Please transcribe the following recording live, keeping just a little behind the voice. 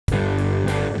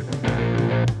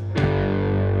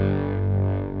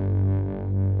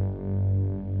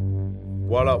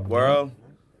What up, world?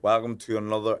 Welcome to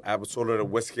another episode of the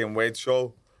Whiskey and White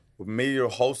Show with me, your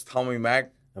host, Tommy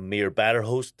Mac. And me, your better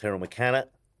host, Tyrone McKenna.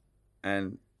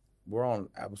 And we're on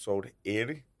episode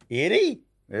 80. 80?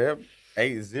 Yep.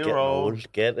 80.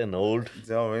 Getting old.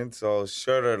 You know what I mean? So,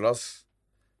 sure to us,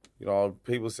 you know,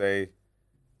 people say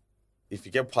if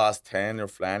you get past 10, you're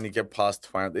flying. You get past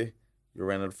 20,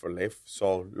 you're in it for life.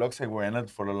 So, looks like we're in it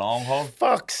for the long haul.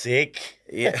 Fuck's sake.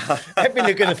 Yeah. I've been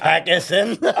looking to pack us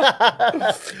in.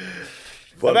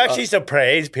 I'm actually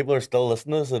surprised people are still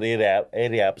listening to us at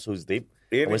 80 episodes deep.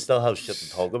 80? And we still have shit to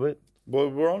talk about. Well,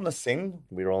 we're on the scene.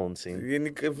 We're all on the scene.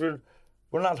 If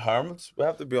we're not hermits. We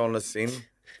have to be on the scene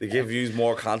to give you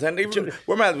more content. Even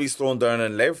we're meant to be slowing down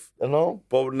and live. I know.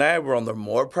 But now we're under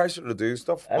more pressure to do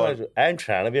stuff. I'm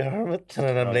trying to be a hermit.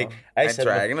 And I'm like, I'm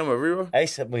dragging them everywhere. I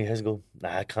said my years ago,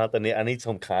 nah, I can't. I need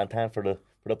some content for the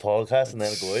podcast and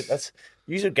then I go out.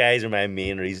 You guys are my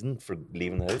main reason for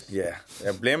leaving the house. Yeah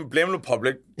blame the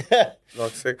public.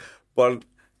 But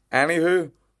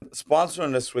anywho,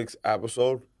 sponsoring this week's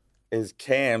episode is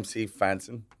KMC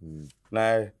Fencing.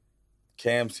 Now,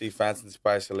 KMC Fencing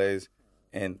specializes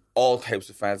in all types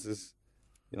of fences.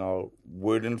 You know,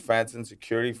 wooden fencing,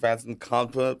 security fencing,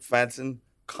 composite fencing,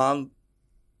 how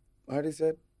do you say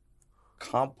it?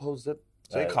 Composite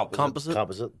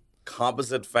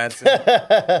fencing.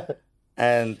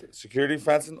 And security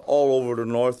fencing all over the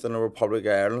north in the Republic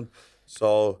of Ireland.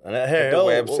 So, the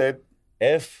website.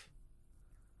 If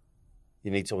you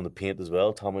need someone to paint as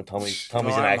well, Tommy's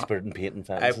an expert in painting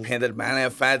fences. I've painted many a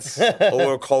fence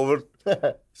over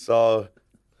COVID. So,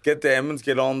 get the Emmons,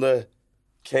 get on the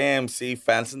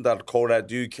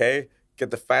kmcfencing.co.uk, get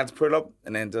the fence put up,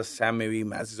 and then just send me a wee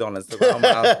message on Instagram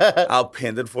and I'll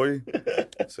paint it for you.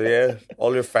 So, yeah,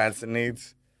 all your fencing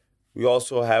needs. We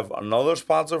also have another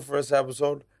sponsor for this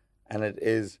episode, and it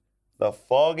is the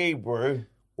Foggy Brew.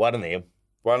 What a name.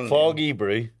 Foggy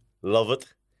Brew. Love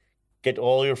it. Get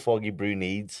all your Foggy Brew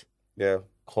needs. Yeah.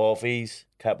 Coffees,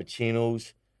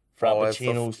 cappuccinos,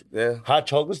 frappuccinos. Yeah. Hot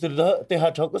chocolates. Do they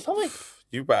hot chocolates, Tommy?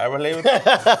 You better believe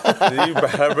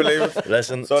it.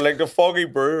 Listen. So, like the Foggy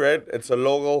Brew, right? It's a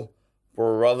local,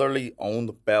 brotherly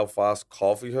owned Belfast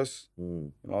coffee house.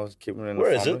 You know, it's keeping it in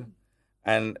Where the family. is it?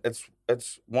 And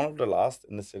it's one of the last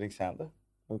in the city centre.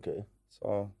 Okay.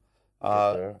 So,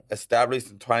 established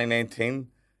in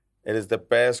 2019, it is the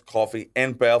best coffee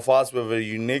in Belfast with a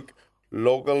unique,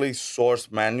 locally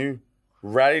sourced menu,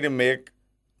 ready to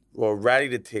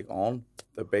take on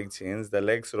the big chains. The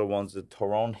likes of the ones that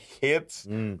Tyrone hates,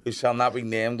 who shall not be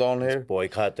named on here.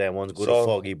 Boycott them ones. Go to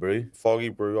Foggy Brew. Foggy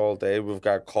Brew all day. We've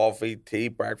got coffee, tea,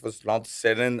 breakfast, lunch,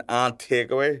 sit-in, and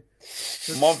takeaway.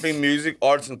 Monthly music,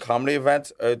 arts, and comedy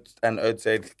events,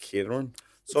 outside catering.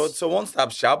 So it's a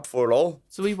one-stop shop for it all.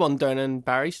 So we one down in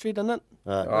Barry Street, isn't it?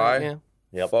 Aye. Yeah.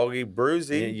 Yep. Foggy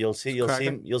Brewsy. You'll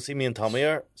see me and Tommy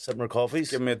here sipping our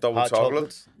coffees. Give me a double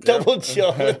chocolate. Yeah. Double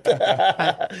chocolate.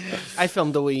 I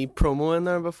filmed a wee promo in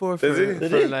there before for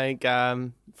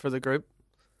the group.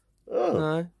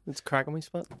 Oh. It's cracking me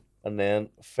spot. And then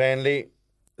finally,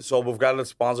 so we've got a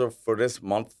sponsor for this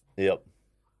month. Yep.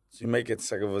 So you may get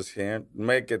sick of us hearing. You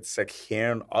may get sick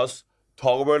hearing us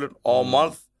talk about it all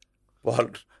month,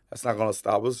 but that's not gonna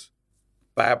stop us.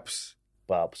 Babs.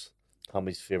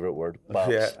 Tommy's favourite word.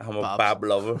 Babs. Yeah, I'm a Bab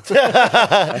lover.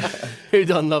 Who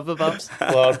don't love the Babs?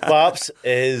 Well, Babs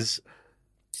is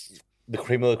the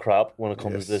cream of the crop when it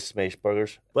comes to smash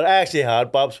burgers. But I actually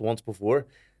had Babs once before.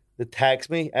 They text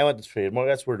me. I went to Trade Market.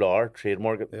 That's where they are, Trade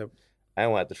Market. Yep. I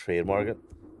went to Trade Market.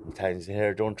 And text me,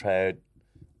 here, don't try out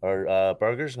our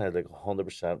burgers. And I was like,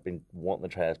 100% been wanting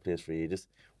to try this place for ages.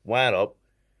 Went up.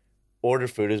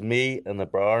 Ordered food as me and the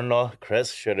brother-in-law,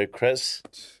 Chris. Shout out Chris.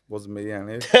 Wasn't me,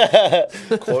 anyway.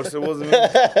 Of course it wasn't me.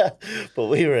 But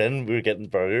we were getting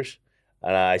burgers.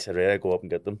 And I said, right, I'll go up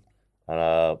and get them.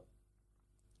 And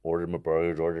ordered my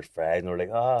burgers, ordered fries. And they were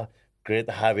like, great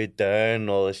to have you down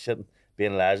and all this shit.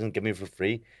 Being a legend, give me for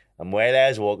free. And while I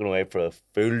was walking away for a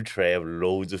full tray of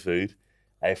loads of food,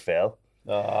 I fell.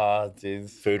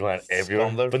 Jeez. Food went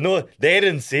everywhere. But no, they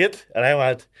didn't see it. And I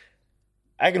went,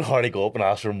 I can hardly go up and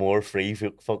ask for more free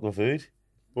fucking food.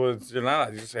 But you're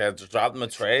not. You just had to drop them a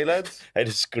tray, lads. I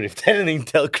just scraped. I didn't even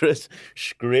tell Chris.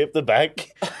 Scraped the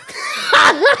back.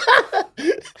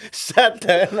 Sat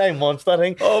down. I munched that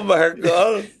thing. Oh my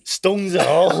God! Stones and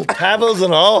all, pebbles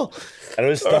and all, and it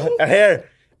was still. And here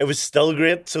it was still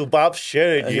great. So Bob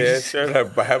shared it. Yeah, sure,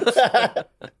 Babs.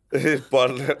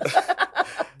 But.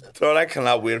 So I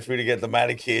cannot wait for you to get the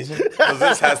medication because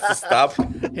this has to stop.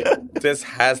 This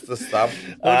has to stop.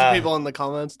 Loads of people in the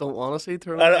comments don't want to see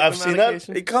Tyrone. I've seen that.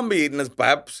 He can't be eating his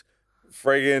babs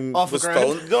friggin' off the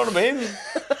ground. You know what I mean?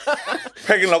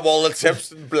 picking up all the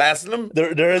tips and blasting them.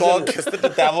 There is God kissed it, the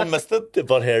devil missed it.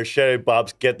 But here, Sherry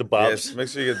Bob's, get the Bob's. Yes, make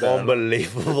sure you get that.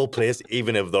 Unbelievable place,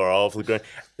 even if they're off the ground.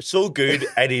 So good,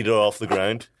 Eddie, they're off the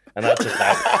ground. And that's just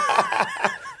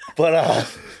that. But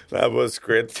that was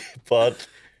great. But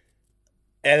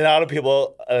a lot of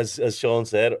people, as Sean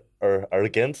said, are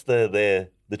against the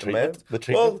treatment. The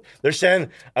treatment. Well, they're saying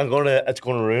it's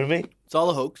gonna ruin me. It's all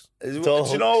a hoax.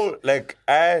 You know, like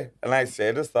I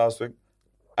said this last week,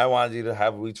 I want you to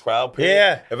have a wee trial period.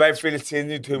 Yeah. If I feel it's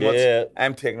changing you too much,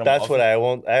 I'm taking them That's off. what I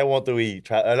want. I want the wee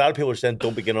trial. A lot of people are saying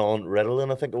don't be getting on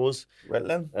Ritalin, I think it was.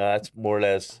 Ritalin? It's more or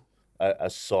less a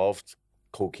soft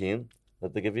cocaine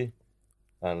that they give you.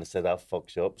 And they said that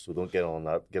fucks you up, so don't get on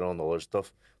that. Get on the other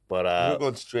stuff. But you're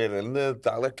going straight in the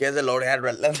doctor. Get a load of head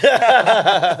Ritalin.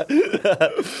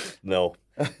 No.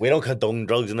 We don't condone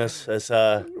drugs in this. It's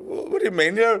What do you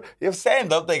mean? You've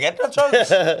signed up to get the drugs.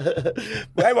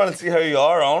 I want to see how you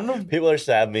are on them. People are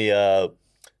saying me to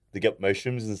get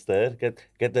mushrooms instead.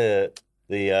 Get the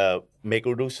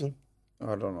microdosing.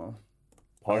 I don't know.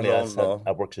 Apparently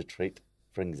that works a treat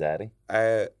for anxiety.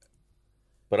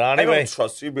 But I anyway, don't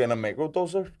trust you being a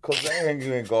microdoser because I think you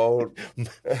can go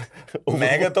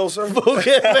mega doser.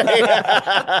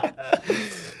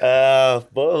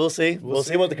 But we'll see. We'll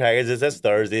see what the crack is. This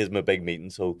Thursday is my big meeting,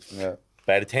 so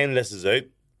by the time this is out,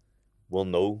 we'll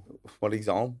know what he's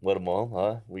on. What I'm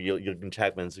on. You can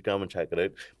check my Instagram and check it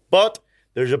out. But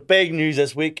there's a big news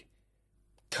this week.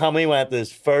 Tommy went to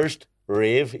his first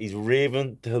rave. He's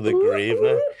raving to the grave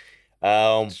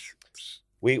now.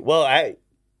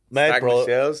 My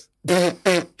brother.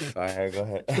 Sorry, go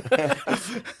ahead.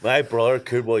 My brother,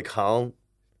 Cool Boy Colin,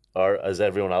 or as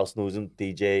everyone else knows him,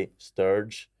 DJ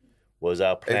Sturge, was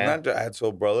playing. Isn't that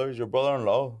actual brother? Is your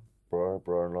brother-in-law?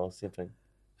 Brother-in-law, same thing.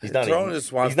 He's not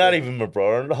even my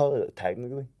brother-in-law,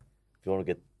 technically. If you want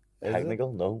to get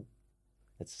technical, no.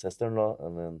 It's sister-in-law,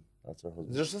 and then that's her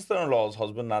husband. Is your sister-in-law's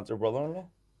husband not your brother-in-law?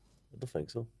 I don't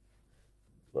think so.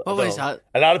 What was that?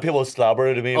 A lot of people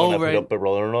slobber to me when I put up my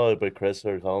brother-in-law, about Chris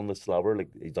or Colin, they slobber, like,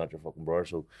 he's not your fucking brother,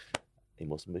 so he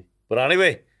mustn't be. But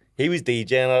anyway, he was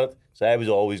DJing at it, so I was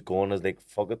always going. I was like,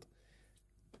 fuck it.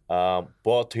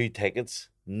 Bought 2 tickets.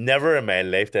 Never in my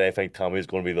life did I think Tommy was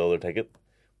going to be the other ticket.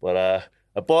 But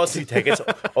I bought 2 tickets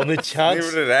on the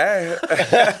chance. Neither did I.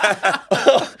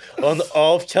 On the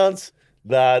off chance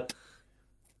that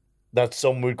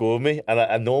someone would go with me,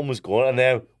 and no one was going. And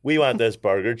then we went this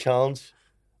burger challenge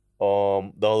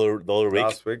the other week.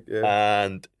 Last week, yeah.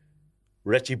 And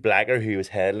Richie Blacker, who was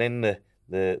headlining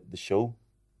the show,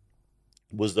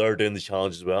 was there doing the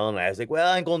challenge as well. And I was like,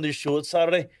 well, I'm going to the show on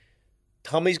Saturday.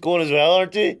 Tommy's going as well,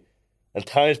 aren't you? And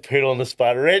Tommy's put on the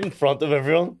spot right in front of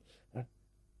everyone.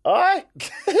 Aye.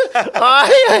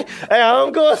 I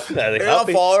am going.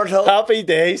 Happy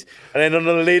days. And then on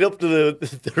the lead up to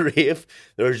the rave,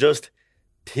 there was just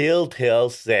telltale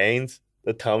signs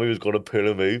that Tommy was going to pull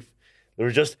a move. There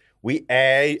was just do you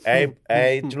know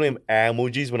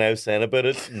emojis when I was saying about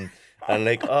it, and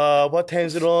like, what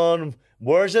time's it on?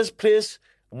 Where's this place?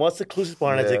 And what's the closest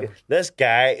bar? And it's like, this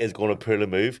guy is going to pull a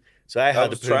move. So I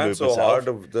had to pull a move myself. I was trying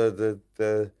so hard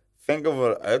to think of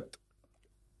it out.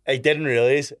 I didn't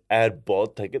realise I had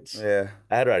bought tickets. Yeah.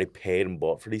 I had already paid and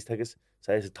bought for these tickets.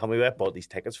 So I said, Tommy, I bought these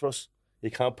tickets for us. You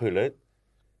can't pull out.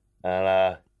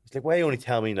 And he's like, why are you only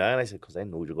telling me now? And I said, because I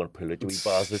know you're going to pull out, you wee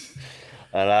bastard.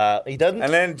 And he didn't.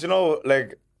 And then, do you know,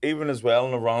 like, even as well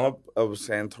in the run-up, I was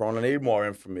saying, Tyrone, I need more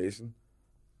information.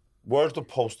 Where's the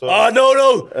poster? Oh,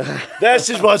 no. This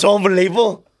is what's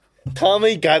unbelievable.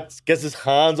 Tommy gets his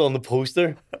hands on the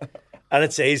poster, and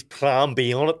it says Plan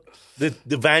B on it.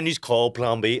 The venue's called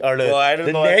Plan B. Or I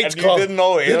didn't know. The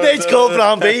night's called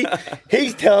Plan B.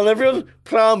 He's telling everyone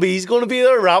Plan B's going to be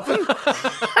there rapping.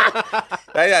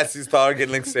 I actually started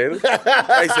getting excited.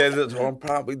 I said that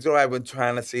Plan B. I've been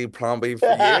trying to see Plan B for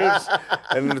years,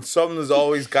 and it's something that's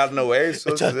always gotten away.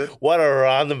 So what a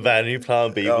random venue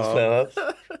Plan B was playing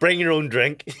at. Bring your own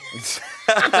drink.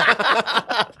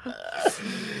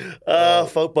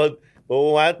 Fuck, but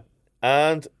we went,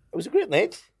 and it was a great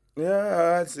night. Yeah,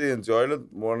 I actually enjoyed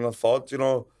it more than I thought. You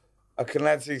know, I can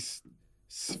actually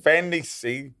finally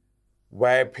see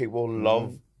why people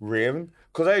love raving.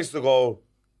 Because I used to go,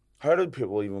 how did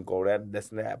people even go there? This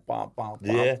and that, bam, bam,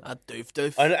 bam. Yeah. A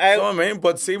doof. And you know what I mean?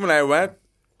 But see, when I went,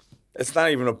 it's not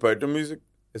even about the music.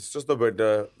 It's just about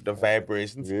the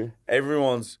vibrations. Yeah.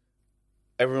 Everyone's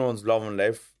loving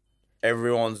life.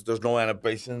 There's no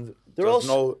inhibitions. Everyone's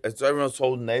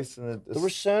so nice. And there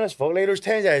was sound as fuck. Like, there was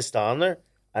times I was standing there,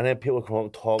 and then people come up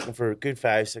and talking for a good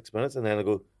 5-6 minutes, and then I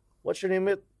go, what's your name,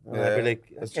 mate? And I'd be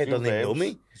like, this guy doesn't even know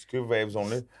me. It's good vibes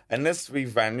only. And this wee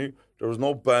venue, there was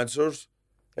no bouncers.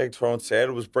 like Tyrone said,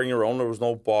 it was bring your own. There was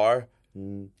no bar.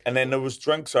 And then there was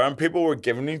drinks there, and people were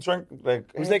giving you drink. Like,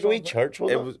 it was like a wee church,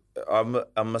 wasn't it? It was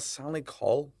a Masonic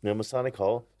hall. Yeah, Masonic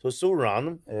hall. So it's so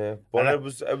random. Yeah, but it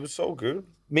was so good.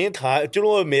 Me and Tommy, do you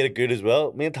know what made it good as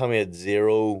well? Me and Tommy had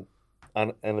zero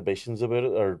inhibitions about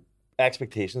it, or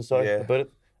expectations, about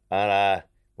it. And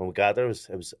when we got there, it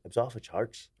was off the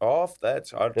charts. Off that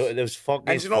charts. It was fucking.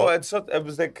 And you know, it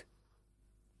was like,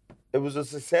 it was a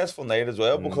successful night as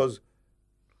well because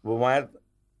we went.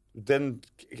 Didn't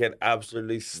get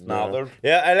absolutely snothered.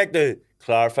 Yeah, I like to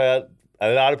clarify it.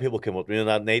 A lot of people came up to me on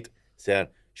that night saying,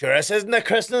 "Sure, this isn't a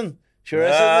christening. Sure,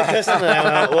 this isn't a christening." And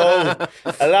I went,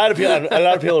 whoa. A lot of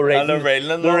people rating, they're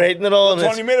rating it all.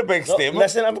 Tony made a big statement.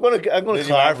 Listen, I'm going to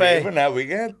clarify. Even that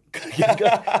weekend,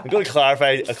 I'm going to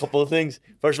clarify a couple of things.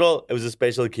 First of all, it was a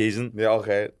special occasion. Yeah,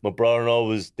 okay. My brother-in-law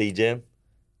was DJing,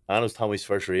 and it was Tommy's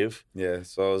first rave. Yeah,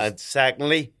 so. And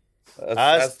secondly,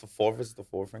 that's the fourth. It's the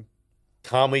fourth thing.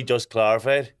 Tommy just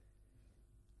clarified,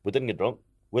 we didn't get drunk.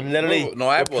 We literally... No,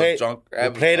 I was drunk. We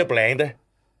played a blinder.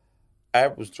 I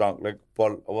was drunk, like,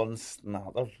 but I wasn't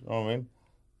snothered, you know what I mean?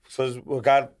 So we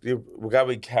got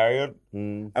carried,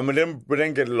 and we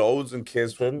didn't get loads in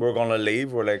case we were going to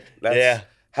leave. We're like, let's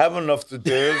have enough to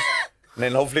do. And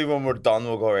then hopefully when we're done,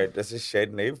 we'll go, right, this is shit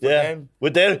and leave. Yeah, we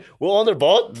did. We're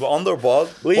underbought.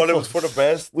 But it was for the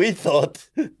best.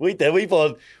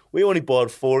 We only bought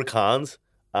 4 cans.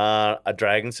 A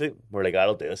dragon suit. We're like,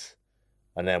 I'll do this.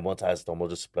 And then once I was done, we'll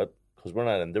just split. Because we're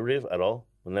not in the rave at all.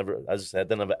 We never, as I said,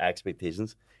 didn't have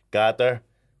expectations. Got there.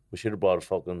 We should have bought a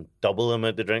fucking double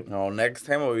amount to drink. No, next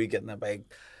time we'll be getting a big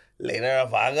liter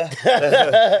of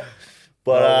vodka.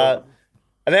 But,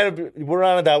 and then we're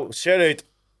on that. Shout out,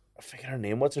 I forget her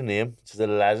name. What's her name? She's a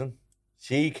legend.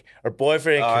 Her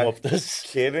boyfriend came up to us.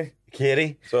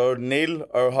 Katie. So Neil,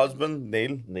 our husband,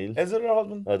 Neil. Is it her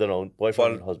husband? I don't know.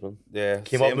 Boyfriend and husband. Yeah.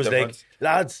 Came up and was difference.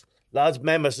 Like, lads,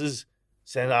 my missus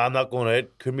saying, I'm not going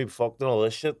out. Couldn't be fucked and all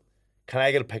this shit. Can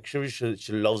I get a picture of you?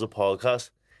 She loves a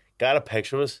podcast. Got a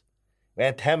picture of us.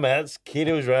 Man, 10 minutes.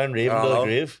 Katie was around raving to the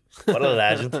grave. What a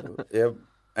legend. Yep.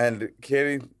 And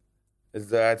Katie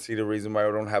is actually the reason why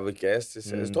we don't have a guest. She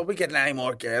says, don't be getting any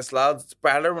more guests, lads. It's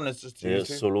better when it's just you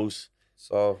two. Solos.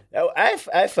 So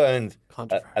I found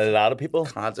a lot of people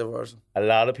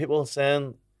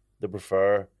saying they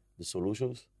prefer the solo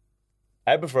shows.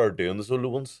 I prefer doing the solo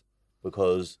ones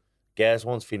because guest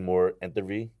ones feel more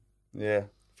interview. Yeah,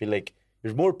 feel like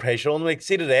there's more pressure on them. Like,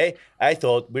 see today, I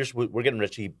thought we're getting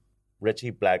Richie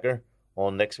Blacker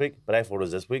on next week, but I thought it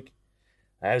was this week.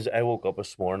 I woke up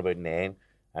this morning about 9.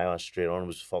 I went straight on and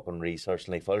was fucking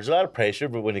researching. Like, there's a lot of pressure,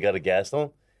 but when you got a guest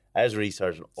on. I was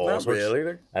researching all sorts. Really,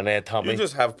 like, and then Tommy. You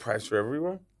just have pressure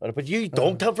everywhere. But you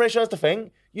don't have pressure, that's the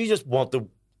thing. You just want to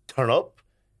turn up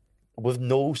with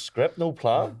no script, no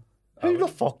plan. Who the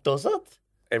fuck does that?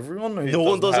 Everyone who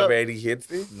doesn't have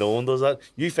ADHD. No one does that.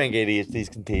 You think ADHD is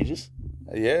contagious?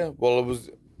 Yeah, well, it was.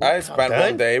 I spent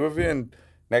one day with you, and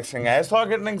next thing I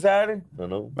started getting anxiety. I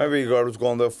know. Maybe you was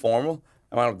going to a formal.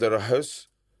 I went up to the house.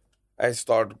 I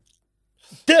started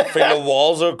feeling the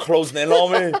walls are closing in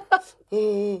on me.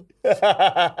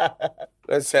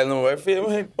 Let's send them away for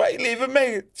you. Why are you leaving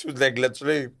me? She was like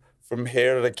literally from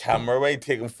here to the camera away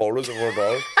taking photos of her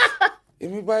dog.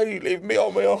 Why are you leaving me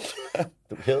on my own?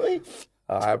 Really?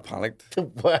 I panicked.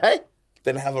 Why?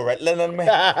 Didn't have a Ritalin in me.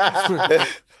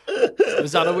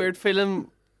 Was that a weird feeling,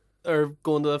 or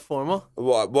going to the formal?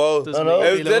 Well,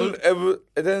 it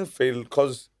didn't feel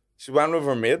because she went with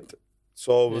her mate,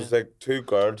 so it was like 2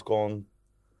 girls going.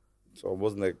 So it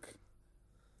wasn't like.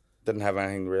 Didn't have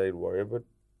anything really to worry about.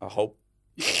 I hope.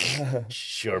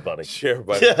 Sure, buddy. Sure,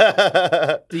 buddy.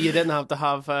 You didn't have to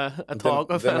have a talk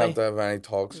with Didn't have to have any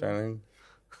talks or anything.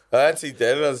 I actually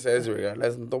did it. I said,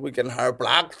 listen, don't be getting her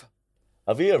blacked.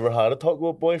 Have you ever had a talk with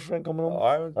a boyfriend coming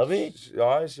home? Have you?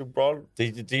 Yeah, she brought. Do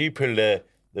you pull the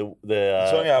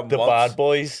bad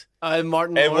boys?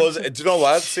 Martin. It was. Do you know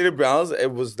what? See, to be honest,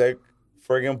 it was like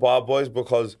friggin' bad boys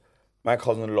because my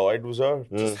cousin Lloyd was there.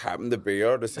 Just happened to be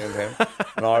there at the same time.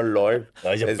 And our Lloyd.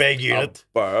 He's a big unit.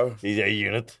 He's a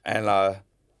unit.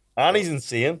 And he's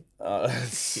insane.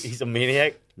 He's a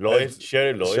maniac. Lloyd.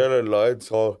 Shout out Lloyd.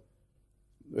 So,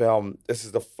 this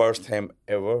is the first time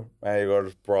ever my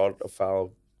girl brought a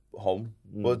fellow home.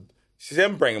 But she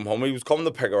didn't bring him home. He was coming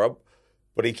to pick her up,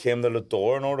 but he came to the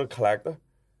door in order to collect her.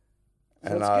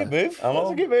 And that's a good move.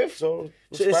 That's a good move. So,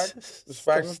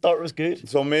 respect. Start was good.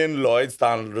 So me and Lloyd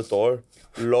stand at the door.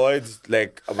 Lloyd's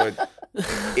like about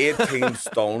 18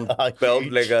 stone,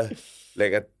 built like a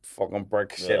fucking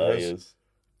brick shit house.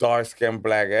 Dark skin,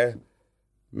 black hair.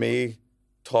 Me,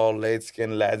 tall, light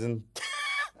skin legend.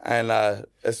 And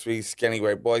this wee skinny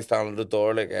white boy standing at the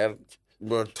door, like,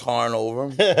 we're torn over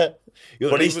him. You're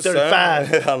But he was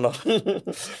sound. I know.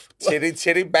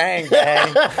 Chitty bang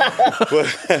bang.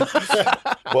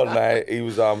 but nah, he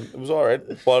was it was alright.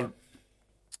 But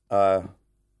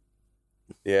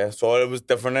yeah, so it was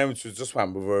different now. So just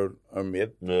went with our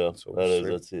mate. Yeah, so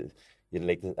that's it. You'd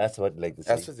like to, that's what you like to see.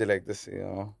 That's what you like to see,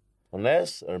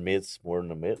 Unless our mate's more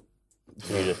than a mate.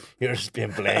 You're just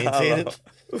being blindsided.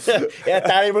 Yeah,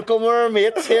 Daddy, we're coming with our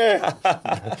mates here.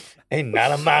 Ain't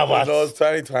not a man what. No, it's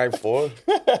 2024.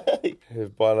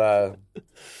 But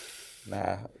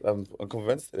nah, I'm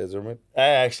convinced it is, mate. I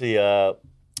actually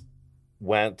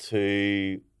went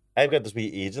to. I've got this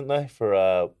wee agent now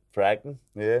for acting.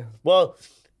 Yeah. Well,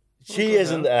 she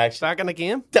isn't actually back in the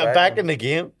game. Back in the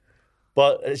game,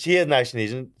 but she isn't actually an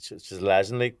agent. She's a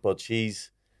legend, like, but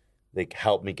she's like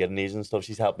helped me get an agent and stuff.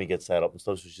 She's helped me get set up and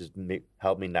stuff. So she's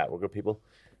helped me network with people.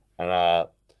 And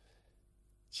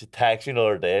she texted me the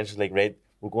other day and she's like, right,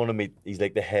 we're going to meet. He's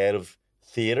like the head of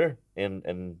theatre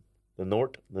in the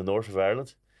north of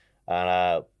Ireland,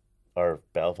 and or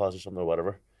Belfast or something or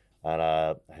whatever. And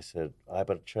I said, I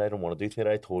don't want to do theatre.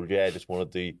 I told you I just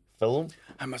want to do film.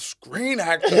 I'm a screen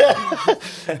actor.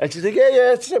 And she's like,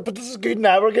 yeah, but this is good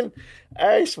networking.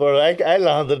 I swear, I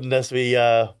landed in this wee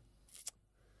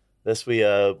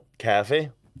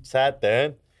cafe, sat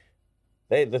down.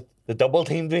 The double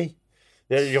teamed me.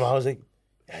 Your mom was like,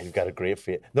 yeah, you've got a great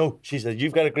face. No, she said,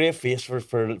 you've got a great face for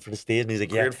the stage. And he's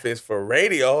like, yeah. Great face for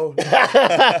radio.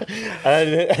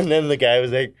 and then the guy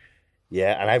was like,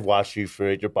 yeah, and I've watched you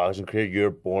throughout your boxing career.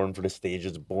 You're born for the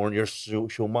stages, you're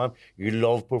showman. You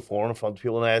love performing in front of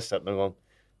people. And I was sitting there going,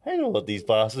 I know what these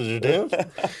bastards are doing.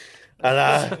 and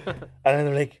then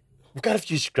they're like, we've got a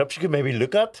few scripts you could maybe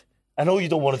look at. I know you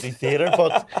don't want to do theatre,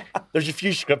 but there's a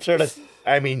few scripts there that,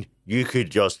 I mean, you could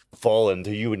just fall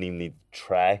into. You wouldn't even need to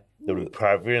try. They would be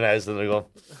perfect. And I was there going,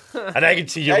 and I could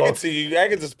see you. I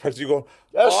can just picture you going,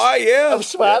 oh yeah. I'm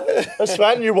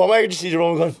sweating. Your woman, I could just see your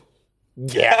woman going,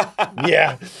 yeah.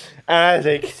 And I was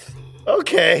like,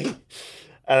 okay.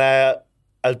 And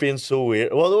I was being so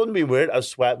weird. Well, it wouldn't be weird. I was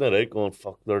sweating it out, going,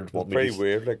 fuck, they're wanting me to. Pretty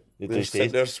weird. Like, they're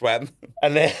sitting there sweating.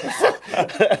 And then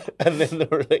they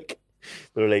were like,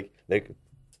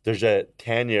 there's a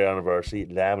 10-year anniversary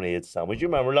laminated sandwich. You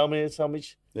remember laminated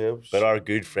sandwich? Yeah. But our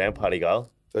good friend Paddy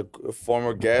Gall, the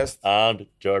former guest, and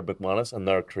Jared McManus, and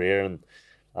their career and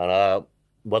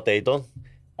what they done.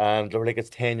 And they were like,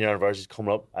 it's 10-year anniversary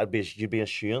coming up. You'd be a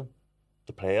shoe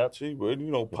to play it. Gee, would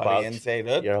you know Paddy inside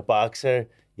it? You're a boxer.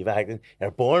 You've acted. You're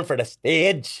born for the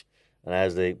stage. And I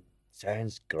was like,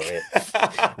 sounds great.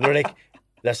 And they're like,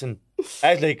 listen.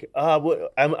 I was like,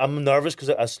 I'm nervous because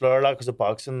I slur a lot because of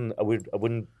boxing. I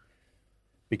wouldn't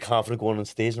be confident going on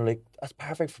stage. And they're like, that's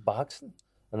perfect for boxing.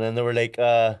 And then they were like,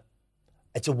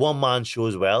 it's a one-man show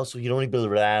as well, so you don't need to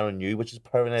rely on you, which is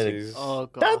perfect. Like, oh,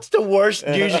 God. That's the worst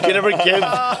news you can ever give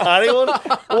anyone.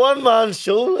 One-man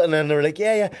show. And then they were like,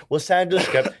 yeah, we'll sign to the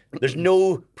script. There's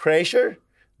no pressure.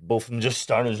 Both of them just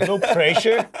started. There's no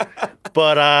pressure.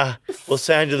 But we'll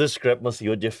send you the script and we'll see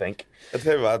what you think. I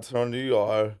tell you what, Tyrone, you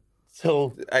are.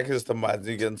 So I can just imagine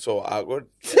you getting so awkward.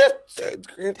 Sounds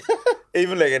great.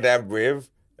 Even like at that Brave,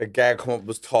 a guy come up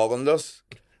was talking to us,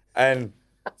 and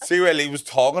see while he was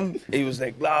talking, he was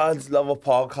like, lads, love a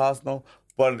podcast now.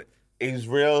 But he's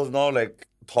real, like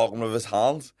talking with his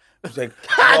hands. He's like,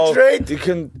 that's right. You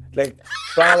can like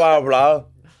blah blah blah.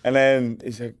 And then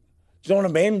he's like, do you know what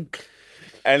I mean?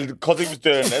 And because he was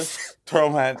doing this,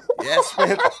 Tyrone went, yes,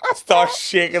 mate. Starts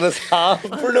shaking his hand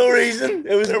for no reason.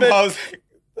 It was a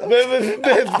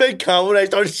big comment. I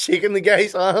started shaking the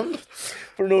guy's hand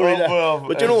for no reason.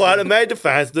 But you know what? In my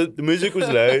defense, the music was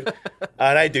loud,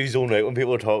 and I do zone out when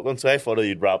people are talking. So I thought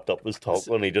he'd wrapped up his talk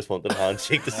and he just wanted a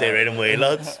handshake to say right away,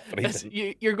 lads.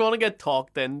 You're going to get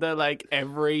talked into like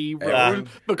every room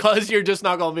because you're just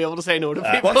not going to be able to say no to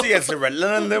people. Once he gets the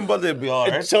riddling in them, but they'll be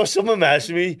alright. So someone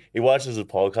messaged me. He watches the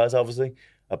podcast, obviously,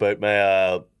 about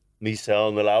my me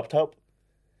selling the laptop.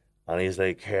 And he's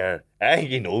like, here, I think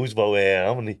he knows what way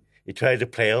I am. And he tried to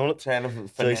play on it.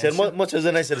 So he said, much is it?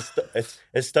 And I said,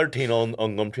 it's 13 on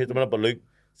Gumtree at the minute. But look,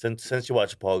 since you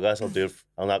watch the podcast, I'll do it.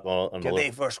 I'm not going to...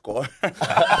 Get the first score.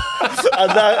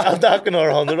 I'm not going to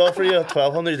 100 off for you,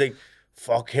 1,200. He's like,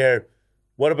 fuck here.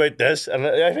 What about this? And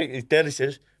I think he's dead. He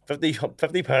says,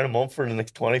 £50 a month for the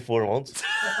next 24 months.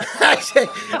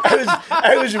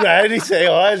 I was ready to say,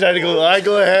 I was ready to go,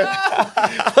 go ahead.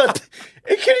 But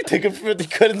he could have taken 50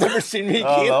 quid and never seen me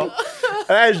again. No.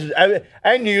 And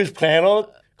I knew he was playing on it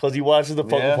because he watches the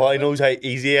fucking pod. He knows how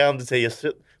easy I am to say yes.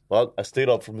 Well, I stood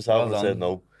up for myself and said,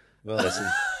 no, listen,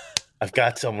 I've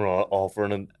got someone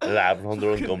offering an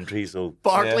 1,100 on Gumtree, so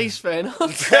Barclays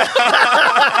Finance.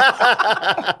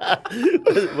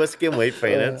 Whiskey and White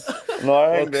Finance. No,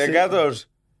 I think they get those.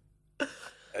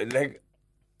 Like,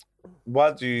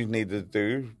 what do you need to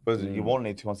do? But you won't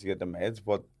need to once you get the meds.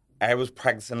 But I was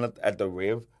practicing it at the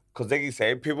rave because, like you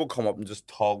say, people come up and just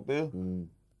talk to you.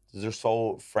 They're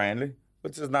so friendly,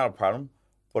 which is not a problem.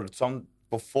 But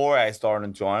before I started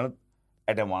enjoying it,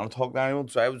 I didn't want to talk to anyone,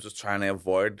 so I was just trying to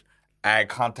avoid eye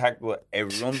contact with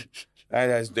everyone. I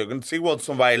was looking to see what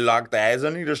somebody locked eyes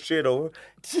on you just straight over.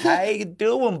 How you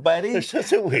doing, buddy? There's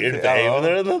such a weird vibe in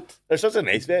there, isn't it? There's such a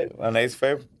nice vibe. A nice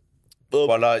vibe.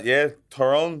 But yeah,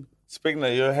 Tyrone, speaking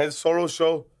of his solo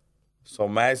show, so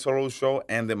my solo show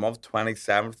ended month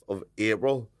 27th of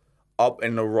April up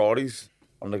in the Roddies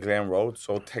on the Glen Road.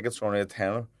 So tickets are only a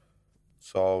tenner.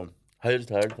 So how's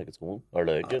tickets going? Or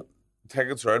like it?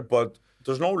 Tickets are out, but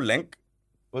there's no link.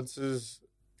 Which is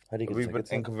how do you get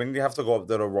tickets? Inconvenient. You have to go up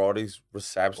to the Roddies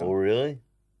reception. Oh really?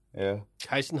 Yeah.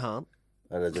 Cash in hand.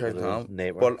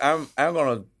 But I'm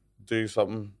gonna do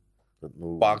something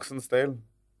boxing style.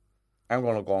 I'm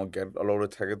gonna go and get a load of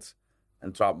tickets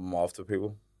and drop them off to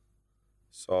people.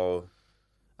 So.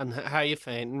 And how are you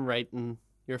finding writing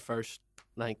your first,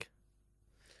 like,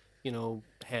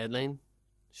 headline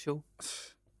show?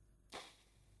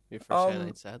 Your first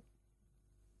headline set?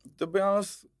 To be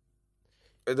honest,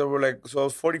 they were like, so it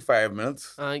was 45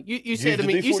 minutes. You said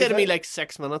to me like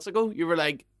 6 minutes ago, you were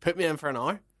like, put me in for an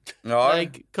hour. No.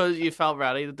 Like, because you felt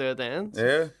ready to do it then.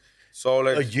 Yeah. So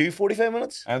like. Are you 45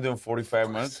 minutes? I'm doing 45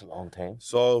 minutes. That's a long time.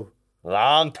 So.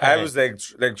 Long time. I was like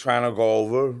trying to go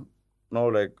over,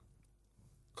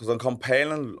 because I'm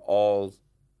compiling all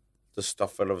the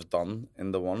stuff that I've done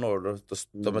in the one, or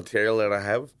the material that I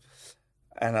have.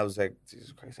 And I was like,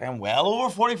 Jesus Christ, I'm well over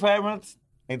 45 minutes.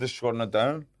 I need to shorten it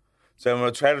down. So when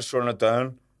I tried to shorten it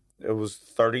down, it was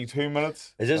 32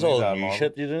 minutes. Is this all new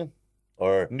shit you do?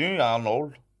 Or new and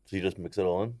old. So you just mix it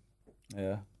all in?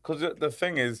 Yeah. Because the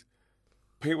thing is,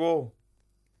 people,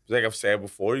 like I've said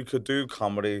before, you could do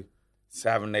comedy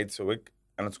 7 nights a week,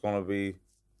 and it's going to be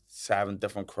 7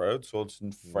 different crowds, so it's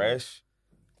fresh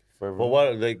for everyone.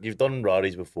 Well, like, you've done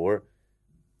Roddies before.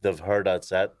 They've heard that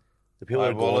set. The people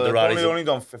are going to Roddies. Only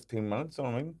done 15 minutes, you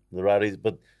know what I mean? The Roddies,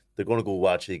 but they're going to go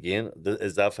watch it again.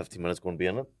 Is that 15 minutes going to be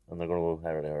in it? And they're going to go,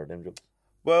 how are them jokes?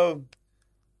 Well,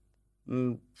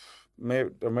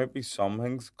 there might be some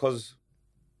things, because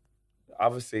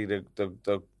obviously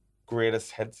the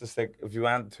greatest hits is like, if you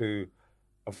went to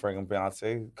a friggin'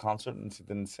 Beyonce concert and she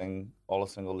didn't sing All the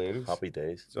Single Ladies. Happy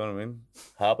days. Do you know what I mean?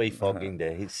 Happy fucking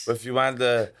days. But if you went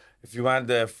to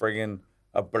friggin'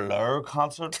 a Blur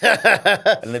concert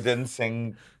and they didn't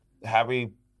sing Happy,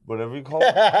 whatever you call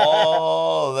it,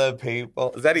 all the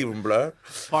people. Is that even Blur?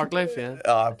 Parklife, yeah.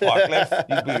 Parklife,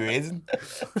 you'd be raising.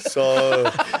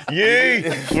 So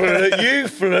you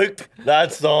fluked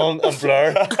that song and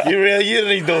Blur. You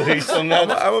didn't know who sung that.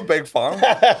 I'm a big fan.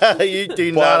 You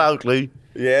do not ugly.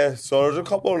 Yeah, so there's a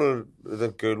couple of the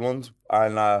good ones.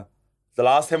 And the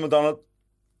last time I done it,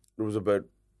 there was about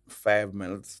 5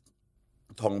 minutes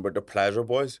talking about the Pleasure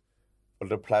Boys.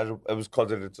 But it was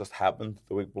because it had just happened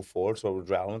the week before, so it was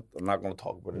relevant. I'm not going to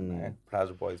talk about it now.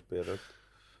 Pleasure Boys beat it.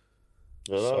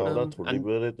 No, not totally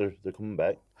with it. They're coming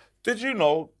back. Did you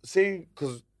know, see,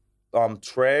 because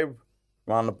Trev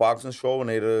ran the boxing show and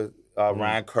they had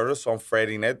Ryan Curtis on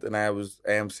Friday night, and I was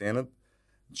AMCing it.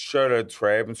 Shout out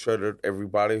Trev and shout out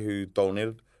everybody who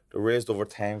donated. They raised over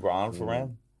 10 grand for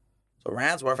Ryan. So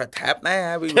Ryan's worth a tap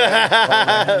now. But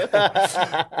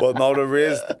no, they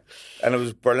raised, and it was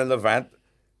a brilliant event.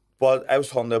 But I was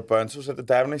talking to the bouncers at the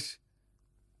Devonish,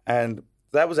 and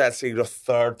that was actually the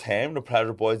 3rd time the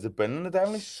Pleasure Boys had been in the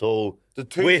Devonish. So the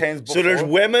 2 times before. So there's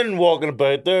women walking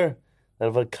about there that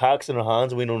have had cocks in their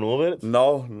hands and we don't know about it?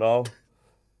 No.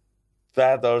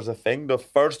 That was a thing. The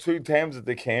first 2 times that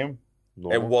they came,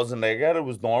 it wasn't like that. It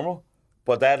was normal.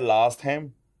 But that last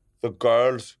time, the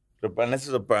girls, and this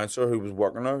is a bouncer who was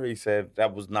working there, he said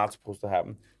that was not supposed to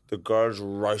happen. The girls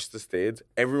rushed the stage.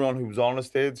 Everyone who was on the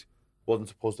stage wasn't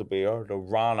supposed to be there. They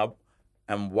ran up,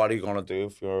 and what are you gonna do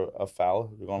if you're a fella?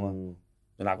 You're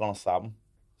not gonna stop them.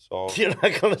 So you're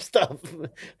not gonna stop them.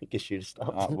 I guess you'd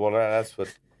stop them. Well, that's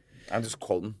what I'm just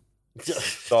quoting.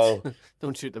 So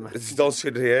don't shoot them. Don't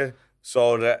shoot here.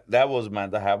 So that was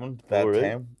meant to happen that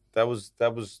time. That was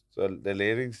the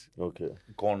ladies. Okay.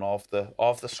 Going off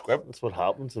the script. That's what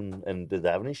happens in the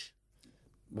Devonish.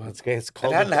 It's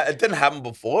called. It didn't happen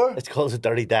before. It's called a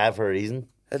dirty dab for a reason.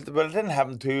 But it didn't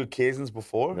happen 2 occasions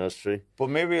before. That's true. But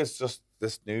maybe it's just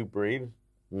this new breed,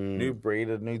 a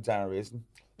new generation.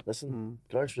 Listen,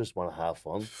 girls just want to have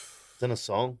fun. It's in a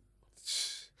song.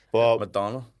 But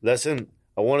Madonna. listen,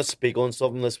 I want to speak on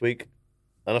something this week,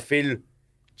 and I feel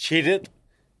cheated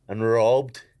and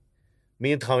robbed.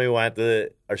 Me and Tommy went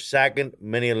to our second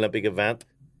mini Olympic event,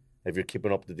 if you're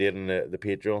keeping up to date on the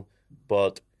Patreon,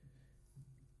 but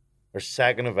our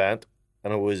second event,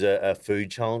 and it was a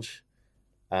food challenge,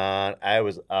 and I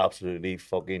was absolutely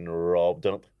fucking robbed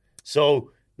in it.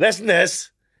 So, listen to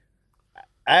this.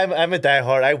 I'm a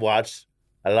diehard. I watched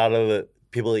a lot of the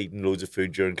people eating loads of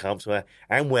food during camp, so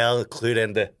I'm well clued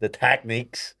into the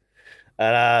techniques.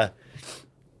 And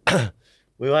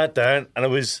we went down, and it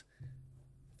was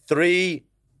 3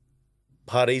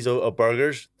 patties of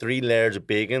burgers, 3 layers of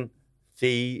bacon,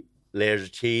 3 layers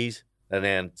of cheese, and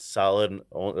then salad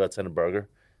that's in a burger.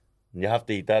 And you have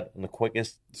to eat that in the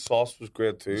quickest. The sauce was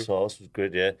great too. The sauce was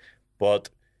good, yeah. But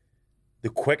the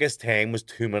quickest time was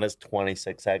 2 minutes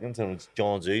 26 seconds, and it's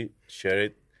John Zoo, shout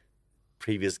out,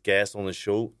 previous guest on the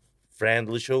show, friend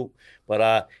of the show.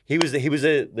 But he was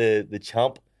the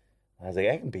champ. I was like,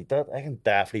 I can beat that. I can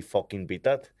definitely fucking beat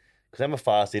that. Because I'm a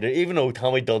fast eater. Even though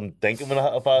Tommy doesn't think I'm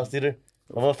a fast eater.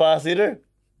 I'm a fast eater.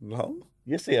 No.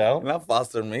 Yes, I am. You're not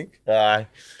faster than me.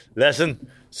 Listen,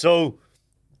 so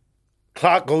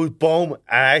clock goes boom,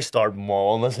 and I start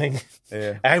mauling this thing.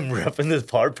 Yeah. I'm ripping this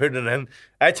part, putting it in.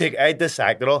 I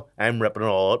dissect it all. I'm ripping it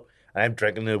all up. And I'm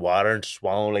drinking the water and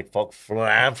swallowing like fuck,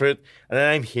 flying for it. And then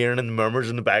I'm hearing the murmurs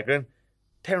in the background.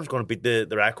 Tyrone's going to beat the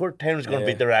record. Tyrone's going to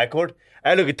beat the record.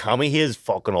 I look at Tommy, he has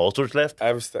fucking ulcers left.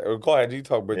 Go ahead, you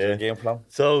talk about your game plan.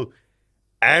 So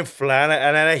I'm flying,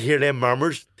 and then I hear them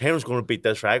murmurs. Tyrone's going to beat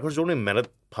this record. It's only a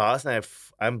minute past, and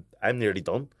I'm nearly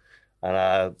done.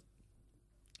 And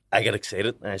I get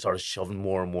excited, and I started shoving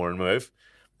more and more in my mouth.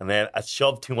 And then I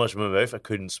shoved too much in my mouth. I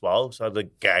couldn't swallow, so I had to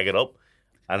gag it up.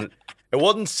 And it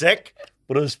wasn't sick,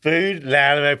 but it was food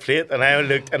lying on my plate. And I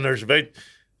looked, and there's about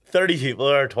 30 people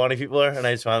there, 20 people there, and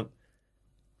I just went,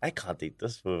 I can't eat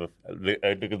this. I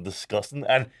look disgusting.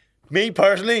 And me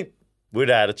personally would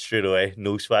have had it straight away,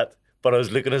 no sweat. But I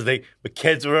was looking as like my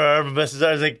kids were there, my missus.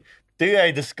 I was like, do I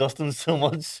disgust them so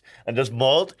much and just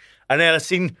mauled? And then I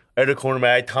seen out of the corner of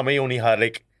my eye, Tommy only had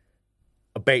like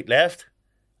a bite left.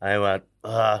 And I went,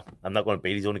 I'm not going to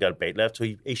beat. He's only got a bite left. So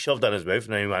he shoved that in his mouth,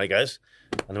 and then he went, guys.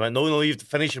 And I went, no, you have to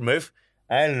finish your mouth.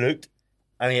 And I looked,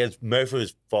 and his mouth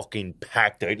was fucking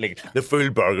packed out. Like the full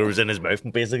burger was in his mouth,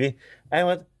 basically. And I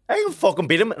went, I can fucking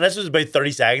beat him. And this was about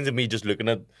 30 seconds of me just looking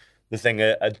at the thing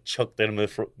I chucked in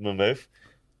my mouth.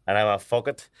 And I went, fuck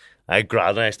it. I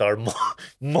grabbed it and I started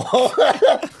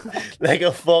like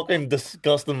a fucking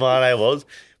disgusting man I was.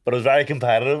 But I was very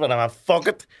competitive, and I went, fuck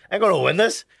it. I'm going to win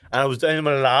this. And I was down to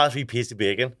my last wee piece of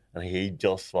bacon, and he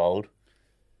just swallowed.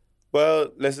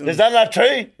 Well, listen. Is that not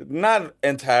true? Not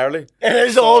entirely. It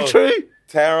is all true.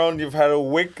 Tyrone, you've had a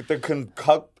week to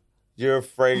concoct your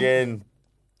friggin'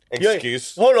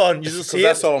 excuse. Hold on. You just see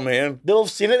that's all I'm hearing. No,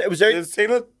 I've seen it. It was out. You've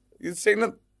seen it? You've seen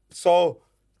it? So,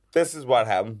 this is what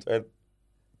happened.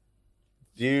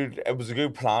 It was a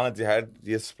good plan that you had.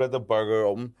 You split the burger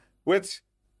open, which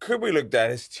could be looked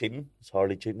at as cheating. It's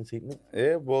hardly cheating, it's eating it.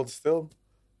 Yeah, well, still.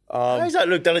 How is that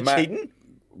looked at as cheating?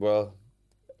 Well,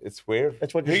 it's weird.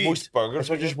 That's what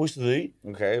you're supposed to do.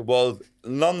 Okay, well,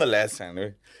 nonetheless,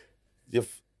 anyway,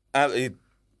 as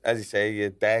you say, you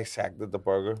dissected the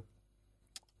burger.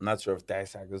 I'm not sure if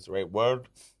dissect is the right word,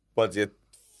 but you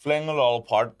fling it all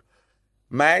apart.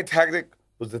 My tactic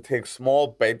was to take small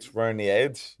bites around the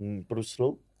edge. But it was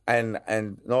slow. And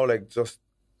no, like just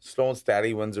slow and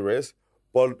steady wins the race.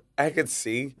 But I could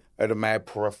see out of my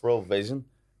peripheral vision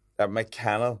that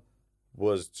McKenna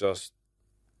was just...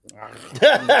 this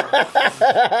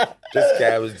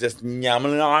guy was just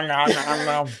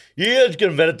yamming. You just get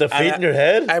a bit of defeat in your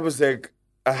head. I was like,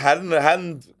 I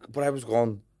hadn't, but I was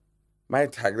going, my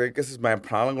tactic, this is my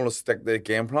plan. I'm going to stick to the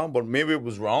game plan, but maybe it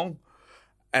was wrong.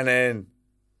 And then,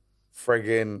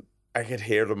 friggin', I could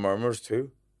hear the murmurs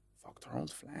too. Fuck,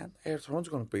 Tyrone's flying. Hey, Tyrone's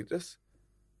going to beat this.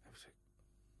 I was like,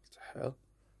 what the hell?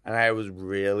 And I was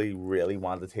really, really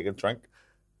wanting to take a drink.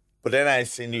 But then I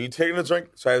seen you taking a drink,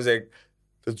 so I was like,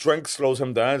 the drink slows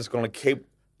him down. It's going to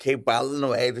keep battling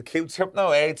away, to keep tipping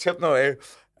away.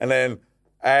 And then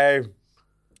I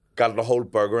got the whole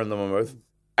burger into my mouth.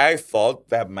 I thought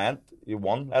that meant you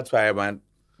won. That's why I went,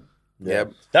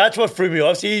 yep. That's what threw me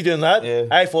off. See you doing that? Yeah.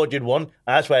 I thought you'd won.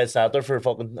 That's why I sat there for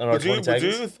fucking another 20 seconds.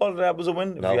 Would you thought that was a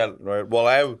win? No. If you had, right.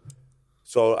 Well,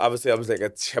 so obviously I was like a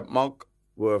chipmunk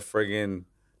with friggin'...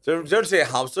 Did you ever see a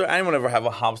hamster? Anyone ever have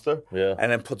a hamster? Yeah.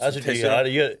 And then put That's some what tissue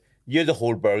you had. You had the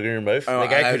whole burger in your mouth.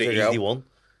 Like I could have easily won.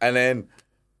 And then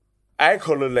I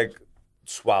could have like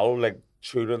swallowed, like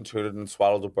chewed and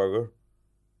swallowed the burger.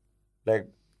 Like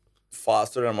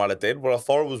faster than what I did. But I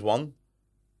thought it was one.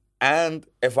 And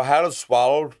if I had it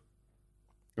swallowed,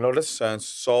 this sounds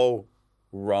so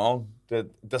wrong.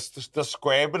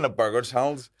 Describing the burger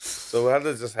challenge. So we had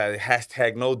to just have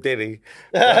hashtag no Diddy.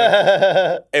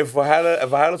 if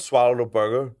I had swallowed a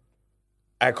burger,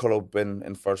 I could have been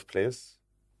in first place.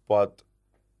 But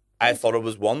I thought it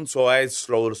was one, so I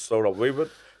slowed up a wee bit.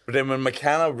 But then when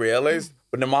McKenna realised,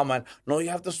 when the mom went, no, you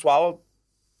have to swallow,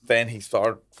 then he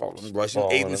started fucking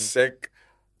rushing, eating sick.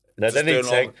 That didn't eat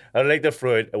sick. I like the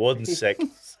fruit. It wasn't sick.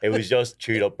 It was just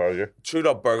chewed up burger. Chewed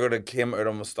up burger that came out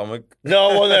of my stomach.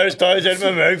 No, one there was out of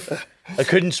my mouth. I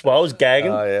couldn't swallow. I was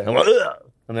gagging. Yeah. I'm like,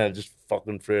 ugh, and then I just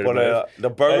fucking threw it out. The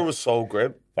burger was so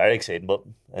great. Very exciting, but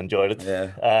enjoyed it.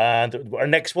 Yeah. And our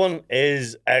next one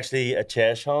is actually a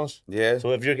chess challenge. Yeah.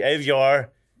 So if you are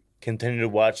continue to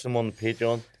watch them on the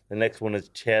Patreon, the next one is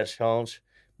chess challenge.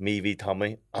 Me v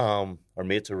Tommy. Our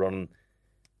mates are running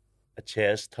a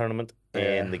chess tournament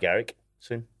in the Garrick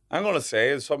soon. I'm gonna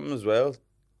say something as well.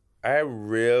 I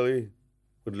really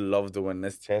would love to win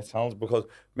this chess challenge because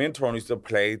me and Tyrone used to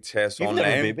play chess You've online.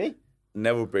 never beat me?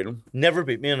 Never beat him. Never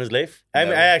beat me in his life. I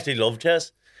actually love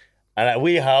chess. And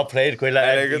we have played quite a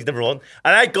lot. He's never won.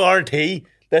 And I guarantee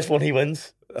this one he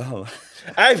wins. Oh.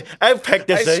 I've picked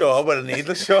this out. I show up with a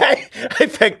needless show. I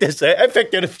picked this out. I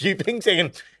picked out a few things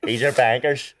saying, these are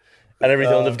bankers. And every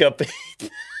time they've got beat.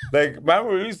 Like,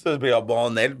 remember we used to be up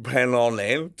all night playing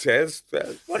online chess?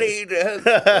 What are you doing?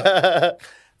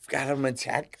 Got him in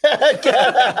check.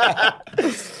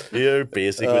 You're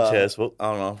basic with chess. Well,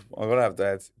 I don't know. I'm going to have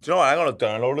to. Do you know what? I'm going to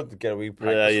download it to get a wee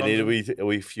practice. Yeah, you need a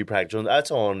wee few practice on.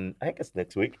 That's on, I think it's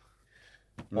next week.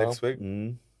 Next week?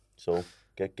 So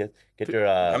get your...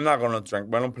 I'm not going to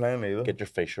drink when I'm playing either. Get your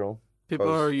Fisher on. People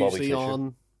are usually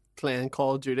on playing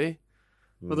Call of Duty.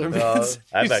 With their mates.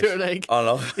 Like, oh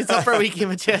no. It's up for a week game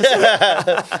of chess.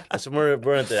 So we're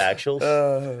into the actual.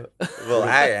 Well,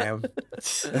 I am.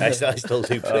 I still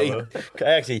do play.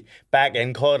 Actually, back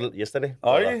in COD yesterday.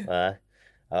 Are you?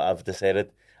 I've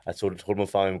decided. I sort of told my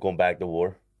family I'm going back to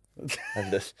war.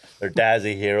 And their dad's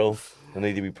a hero. They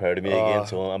need to be proud of me again.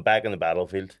 So I'm back in the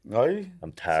battlefield. Are you?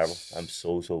 I'm terrible. I'm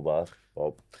so bad.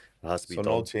 But it has to be done.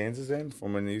 No changes then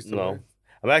from when you used to No.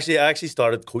 I actually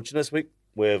started coaching this week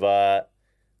with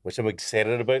which I'm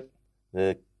excited about.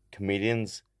 The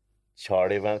comedians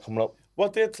charity event coming up.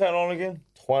 What date's that on again?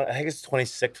 I think it's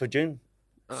 26th of June.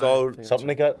 So something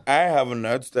like that. I have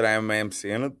announced that I'm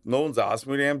emceeing it. No one's asked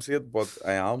me to MC it, but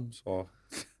I am. So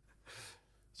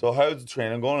how's the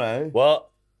training going now?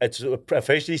 Well, it's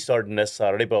officially starting this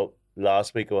Saturday, but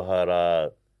last week I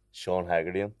had Sean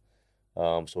Haggerty in.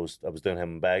 So I was doing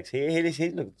him in bags. He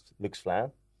looks fine.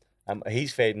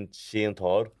 He's fighting Shane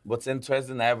Todd. What's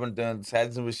interesting, I haven't done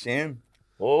sessions with Shane.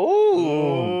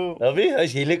 Oh, have you?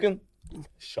 How's he looking?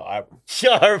 Sharp.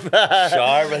 Sharp as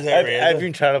I've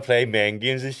been trying to play main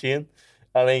games with Shane.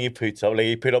 I think he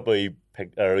put up a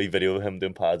video of him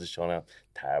doing pads with Sean.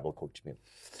 Terrible coach, man.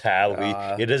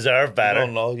 Terrible. You deserve better.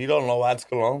 You don't know what's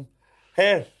going on.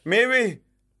 Hey, maybe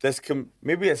this can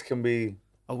be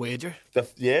a wager.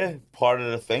 Part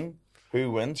of the thing.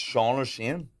 Who wins, Sean or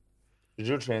Shane? Did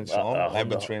you train Sean? I've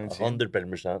been training Shane.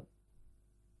 100%.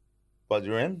 But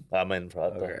you're in? I'm in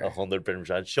for that.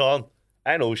 100%. Sean,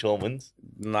 I know Sean wins.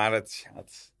 Not a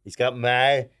chance. He's got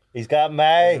my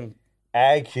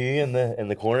IQ in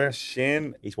the corner.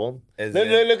 Shane, he's won. Look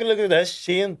at this.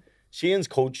 Shane's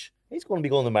coach. He's going to be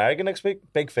going to America next week.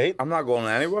 Big fight. I'm not going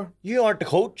anywhere. You aren't the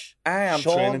coach. I am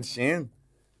training Shane.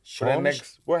 Sean,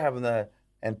 we're having an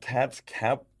intense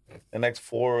camp the next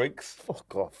 4 weeks.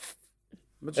 Fuck off.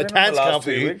 Intense camp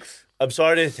for you. Weeks. I'm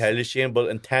sorry to tell you, Shane, but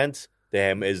intense to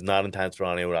him is not intense for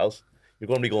anywhere else. You're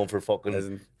going to be going for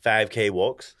fucking 5K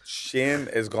walks. Shane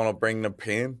is going to bring the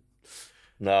pain.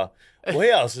 No. Who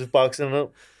else is boxing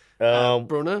up?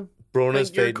 Bruna. Bruna's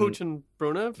fighting. You're coaching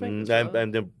Bruna, I think.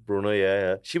 I'm the Bruna,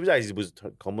 yeah. She was actually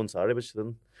come on Saturday, but she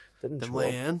didn't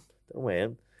weigh in. Didn't weigh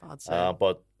in.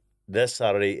 But this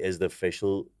Saturday is the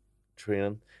official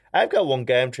training. I've got one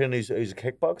guy I'm training who's a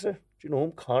kickboxer. Do you know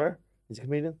him? Connor. He's a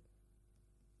comedian.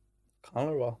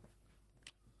 Connor, what?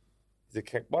 He's a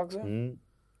kickboxer?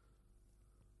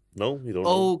 No, you don't know.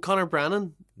 Oh, Connor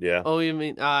Brannan? Yeah. Oh, you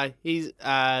mean, he's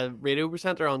a radio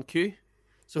presenter on Q.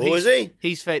 So is he?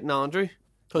 He's fighting Andrew.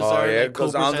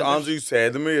 Because Andrew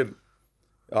said to me,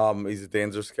 he's a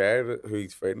dangerous guy who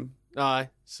he's fighting.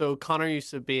 So Connor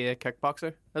used to be a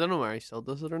kickboxer. I don't know where he still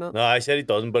does it or not. No, I said he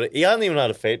doesn't, but he hasn't even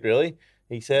had a fight, really.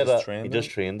 He said he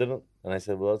just trained in it. And I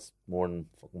said, well, that's more than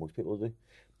fucking most people do.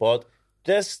 But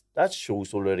that shows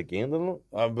so late again, doesn't it?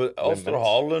 But Ulster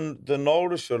Hall, the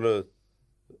Nordic should have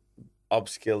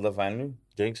upscaled the venue.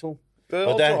 Do you think so? The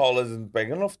Ulster Hall isn't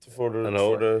big enough for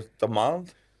the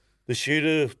demand. They should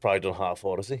have probably done half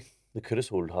Odyssey. They could have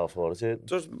sold half Odyssey.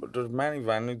 There's many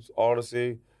venues,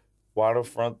 Odyssey,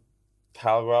 Waterfront,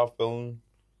 Telegraph Building,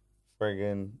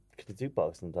 friggin'. Could they do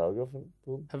boxing Telegraph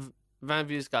Building? Have Van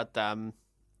of you's got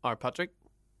our Patrick,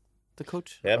 the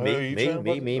coach? Yeah, Are you training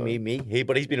me.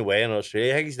 But he's been away in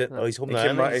Australia. I think he's home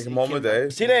now. He came home a day.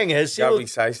 See, the thing is, Gabby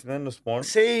Sison in this morning.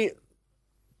 see,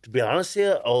 to be honest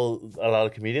here, a lot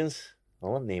of comedians,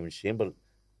 I'm not naming shame, but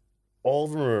all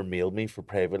of them are mailed me for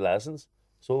private lessons.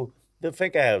 So they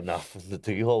think I have nothing to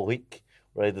do all week,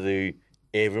 right? To do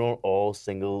everyone all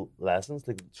single lessons.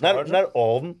 Like not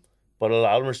all of them, but a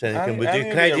lot of them are saying, can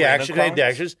I do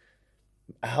extras?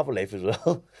 I have a life as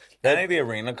well. Any of the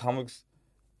arena comics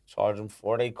charge them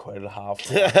 40 quid a half.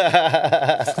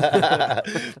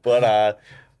 but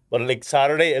like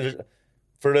Saturday,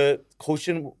 for the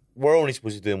coaching, we're only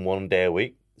supposed to do them 1 day a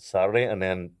week, Saturday, and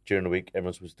then during the week,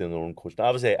 everyone's supposed to do their own coaching.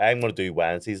 Obviously, I'm going to do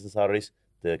Wednesdays and Saturdays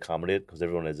to accommodate because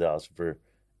everyone is asking for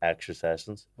extra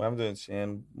sessions. Well, I'm doing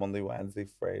Shane Monday, Wednesday,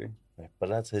 Friday. Right, but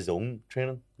that's his own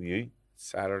training with you.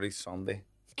 Saturday, Sunday.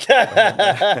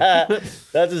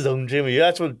 That's his own training with you.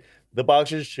 That's what the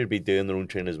boxers should be doing, their own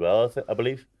training as well, I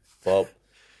believe. But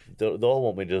they all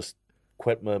want me to just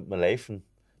quit my life and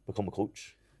become a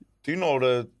coach. Do you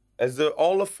know is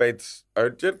all the fights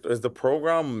out yet? Is the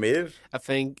program made? I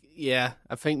think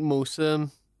most of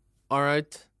them are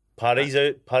out. Paddy's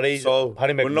out. Paddy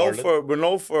McMurlin. We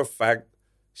know for a fact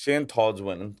Shane Todd's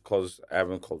winning because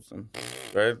Evan coached him,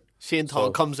 right? Shane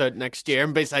Todd comes out next year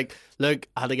and be like, look,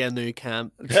 I had to get a new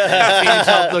camp. Shane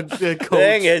Todd, the coach. The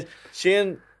thing is,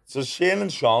 Shane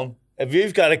and Sean. If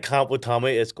you've got a camp with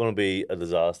Tommy, it's going to be a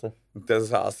disaster.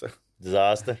 Disaster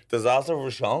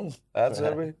for Sean. That's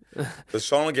it. Because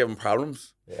Sean will give him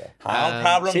problems. Yeah.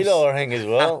 Problems. See the other thing as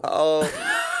well.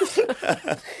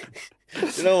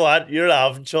 You know what? You're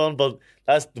laughing, Sean, but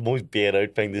that's the most bait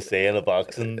out thing to say in a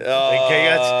boxing.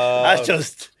 That's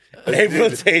just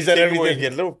everyone says that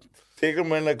everything. Take him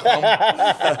when they come.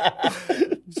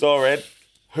 So, right,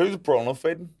 who's Bruno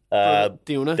fighting?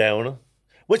 Diona.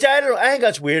 Which I don't know. I think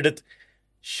that's weird that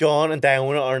Sean and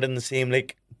Diona aren't in the same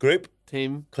group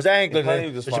team. Because I think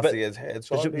he just wants to get his head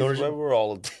shot. We're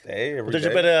all day every there's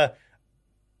day. A bit of.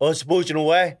 I suppose you know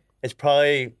why? It's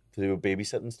probably to do with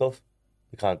babysitting stuff.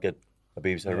 You can't get a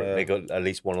babysitter. Make at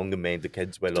least one of them to mind the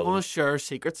kids. I don't want to share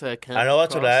secrets. I know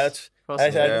that's what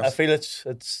I feel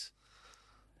it's.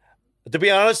 To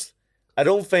be honest, I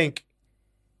don't think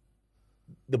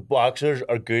the boxers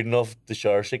are good enough to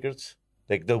share secrets.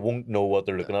 Like they won't know what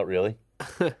they're looking at really.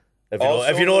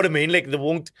 If you know what I mean, like they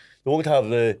won't have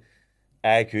the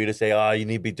IQ to say, you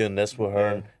need to be doing this with her.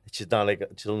 And she's not like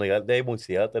that. They won't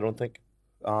see it. I don't think.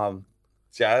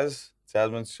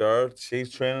 Jasmine Stewart,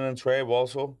 she's training in Trabe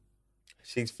also.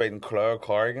 She's fighting Claire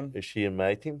Corrigan. Is she in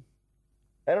my team?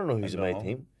 I don't know who's in my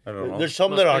team. I don't know. There's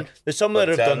some that aren't. There's some that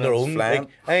have done their own. Like,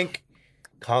 I think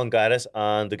Con Gaddis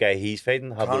and the guy he's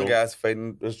fighting have Con Gaddis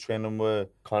fighting is training with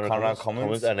Conrad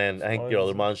Cummins, and then I think your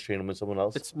other man's training with someone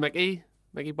else. It's Mickey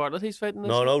Bartlett he's fighting this?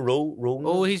 No, Roe.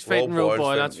 Oh, he's fighting Roe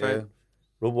Boy, that's right.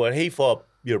 Roe Boy, he fought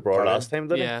your brother last time,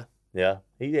 didn't he? Yeah.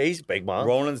 He's a big man.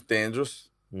 Ronan's dangerous.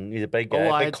 He's a big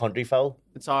guy, big country fowl.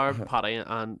 It's our Paddy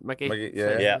and Mickey.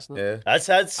 Yeah. That's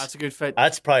a good fight.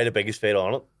 That's probably the biggest fight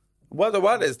on it.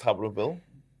 What is top of the bill?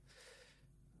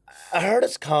 I heard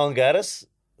it's Con Gaddis.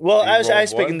 Well, I was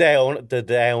speaking to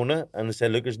Diona, and they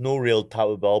said, look, there's no real top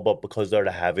of the bill, but because they're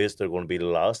the heaviest, they're going to be the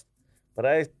last. But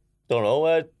I don't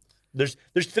know. There's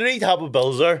 3 top of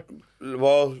bills there.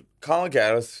 Well, Con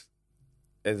Gaddis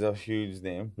is a huge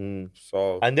name.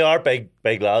 So and they are big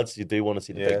lads. You do want to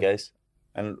see the big guys.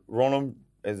 And Ronan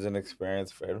is an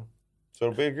experienced fighter. So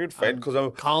it'll be a good fight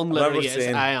because Colin literally is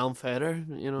I am fighter,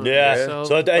 you know. Yeah.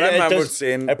 So I remember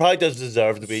saying it probably does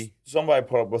deserve to be. Somebody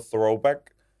put up a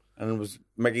throwback, and it was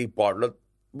Mickey Bartlett.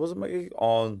 Was it Mickey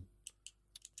on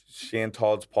Shane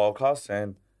Todd's podcast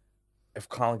saying, "If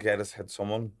Colin Gaddis hit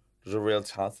someone, there's a real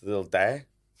chance that they'll die."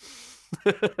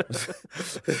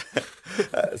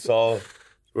 So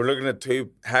we're looking at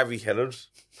 2 heavy hitters,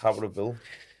 top of the bill.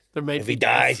 If he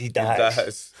dies, he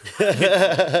dies.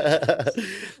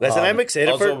 Listen, I'm excited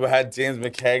also, we had James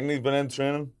McKagney been in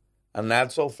training, a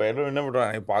natural fighter who never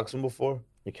done any boxing before.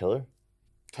 The killer.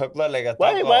 Took that like a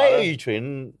Why are you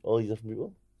training all these different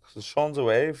people? Because Sean's a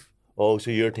wave. Oh,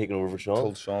 so you're taking over for Sean?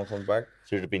 Until Sean comes back.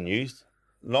 So you're being used?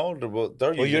 No,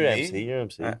 they're using you're me. You're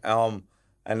MC.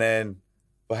 And then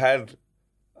we had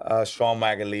Sean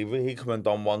McAlevey. He come and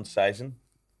done 1 session.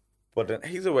 But then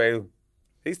he's away.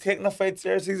 He's taking the fight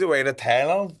serious. He's away to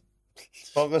Thailand.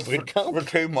 For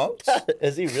 2 months.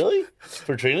 Is he really?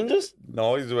 For training just?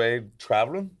 No, he's away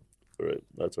travelling. All right,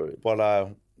 that's all right. But,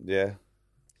 yeah.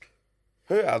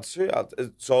 Who else?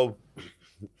 So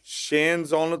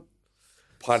Shane's on it,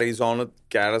 Paddy's on it,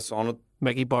 Gaddis on it,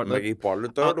 Mickey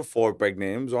Bartlett. They're the 4 big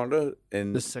names, aren't they?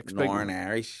 In The 6 Northern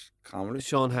Irish comedy.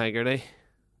 Sean Haggerty,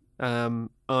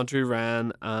 Andrew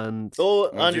Ryan, and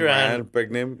Andrew Ryan,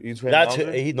 big name. You train that's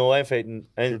Andrew? I'm fighting.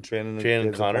 You're I'm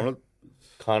training Connor.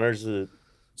 Connor's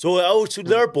so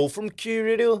they're both from Q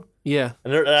Radio. yeah.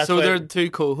 And they're 2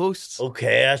 co-hosts.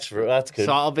 okay. That's good.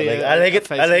 So that'll be I like it.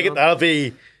 fight I like it. on. That'll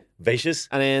be vicious.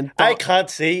 And then I can't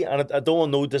see, and I don't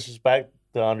want no disrespect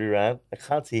to Andrew Ryan. I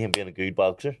can't see him being a good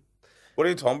boxer. What are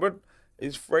you talking about?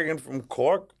 He's friggin' from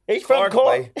Cork. He's from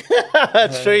Cork.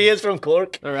 That's true. He is from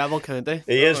Cork. the Rebel County.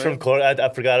 He is from Cork. I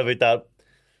forgot about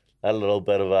that little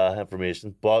bit of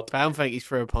information, but I don't think he's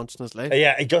for a punch in his life.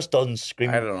 yeah, he just doesn't scream.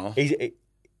 I don't know.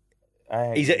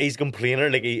 He's a complainer.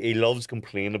 Like he loves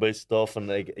complaining about stuff, and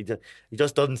like he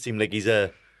just doesn't seem like he's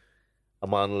a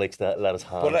man who likes to let his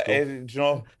hands But go. you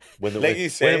know, When you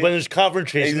say, when there's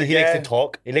confrontation, he's- he likes yeah. to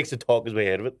talk. He likes to talk his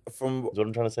way out of it. from Is what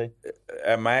I'm trying to say.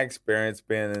 my experience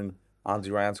being in Andy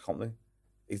Ryan's company,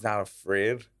 he's not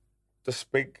afraid to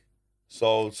speak.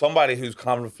 So somebody who's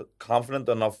confident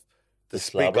enough to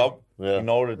speak slap up, Yeah. you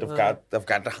know that they've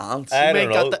got the hands. I don't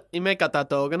know. He may got that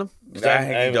dog in him. I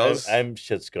think he does. I'm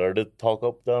shit scared to talk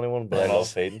up to anyone, but I love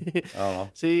fighting. I don't know.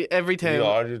 See, every time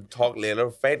You talk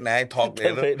later. Fight now, talk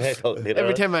later.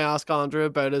 every time I ask Andrew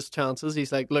about his chances,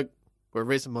 he's like, "Look, we're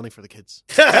raising money for the kids."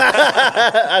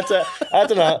 that's an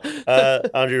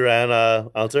Andrew Ryan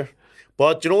answer.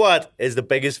 But you know what is the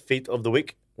biggest feat of the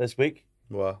week this week?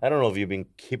 Well, I don't know if you've been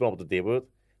keeping up to date with it,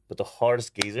 but the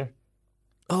hardest geezer.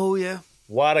 Oh yeah.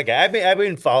 What a guy! I've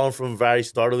been following from the very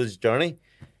start of his journey,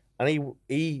 and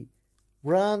he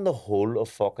ran the whole of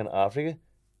fucking Africa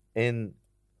in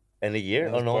a year.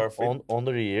 In his bare feet?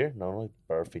 Under a year. No,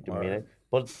 bare feet. You mean Alright. it?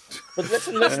 But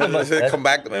listen, come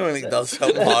back to me when he does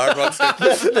something hard.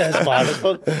 listen to this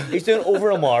marathon. He's doing over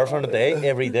a marathon a day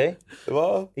every day.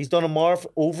 Well, He's done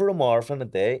over a marathon a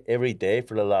day every day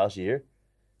for the last year.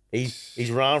 He's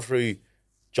ran through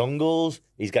jungles.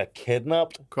 He's got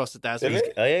kidnapped. Across the desert.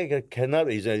 Did he? He got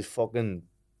kidnapped. He's fucking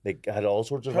like had all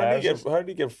sorts of how viruses. did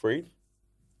he get freed?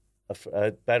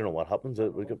 I don't know what happens.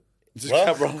 Just Well,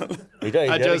 kept running. He did.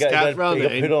 I just kept He got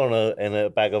running. put on in a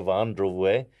back of van, drove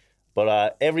away.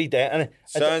 But every day, and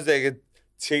Sounds like it's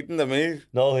cheating to me.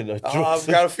 no, I've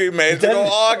got a few mates who go,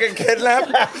 I get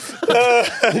kidnapped.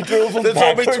 They drove him They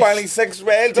told me backwards. 26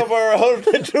 miles up our road.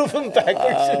 They drove him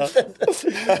backwards.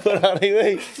 But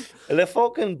anyway, the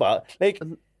fucking like,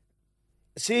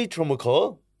 see,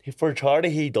 Trumacall, for charity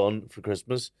he done for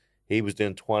Christmas, he was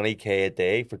doing 20k a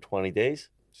day for 20 days,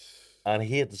 and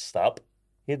he had to stop.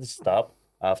 He had to stop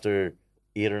after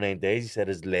 8 or 9 days. He said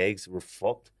his legs were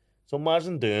fucked. So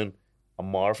imagine doing a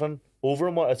marathon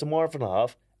it's a marathon and a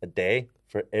half a day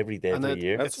for every day And for a it-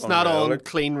 year. That's It's not unreal, on like-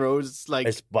 clean roads. It's like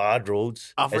It's bad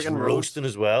roads. African it's roads. roasting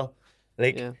as well.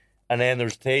 Like, Yeah. and then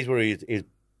there's days where he's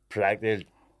practically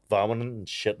vomiting and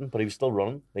shitting, but he was still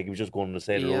running. Like he was just going on the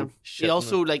side of the yeah. road. He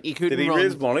also like he couldn't Did he run.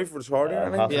 raise money for charity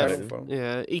or half anything? a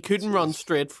yeah, yeah, he couldn't run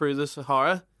straight through the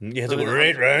Sahara, you had to go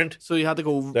right round so he had to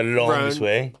go the longest round.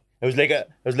 way. It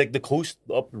was like the coast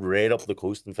right up the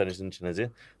coast and finished in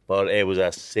Tunisia. But it was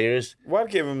a serious. What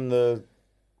gave him the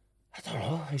I don't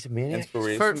know. He's a maniac.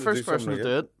 inspiration? First to do person something to like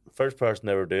do it. First person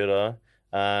to ever do it.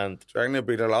 And Do you reckon it'll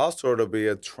be the last or it'll be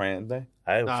a trend now?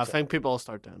 I think people will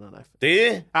start doing it. do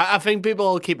you? I think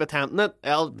people will keep attempting it.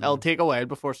 It'll take a while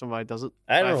before somebody does it.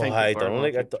 I don't know think how he people are done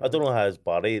it. gonna Like, keep I don't know how his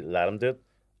body let him do it.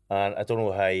 And I don't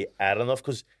know how he had enough.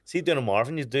 Because, see, doing a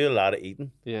marathon, you do a lot of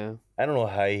eating. Yeah. I don't know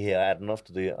how he had enough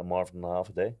to do a marathon and a half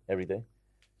a day, every day.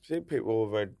 See people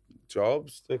without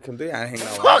jobs, they can do anything they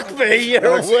Fuck want. me, you're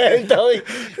a weird dog. You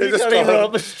just can't even go- run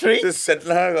up the street. Just sitting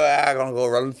there, go, I'm gonna go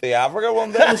run through Africa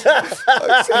one day.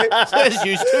 It's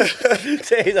used to.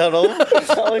 Say that all. Oh,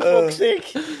 fuck's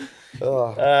sake.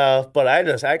 Oh, But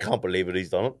I can't believe it. He's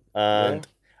done it. And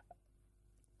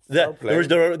Fair play.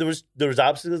 there was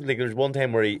obstacles. Like there was one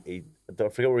time where he I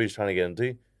forget where he was trying to get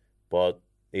into, but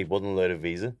he wasn't allowed a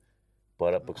visa.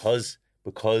 But because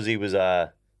he was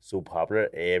so popular,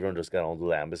 everyone just got onto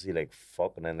the embassy like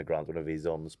fucking in the granted a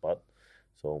visa on the spot.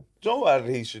 So do you know what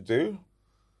he should do?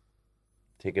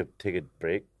 take a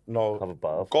break, No, have a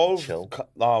bath, golf. chill.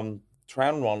 Try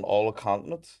and run all the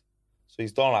continents. So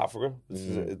he's done Africa. This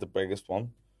is the biggest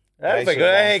one. I Guys think should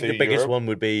run the through biggest Europe. one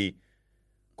would be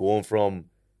going from,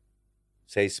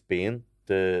 say, Spain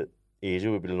to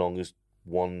Asia would be the longest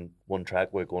one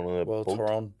track way going on a Well, boat.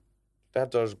 Tyrone, that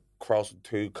does cross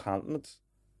 2 continents.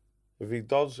 If he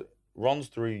runs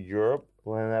through Europe,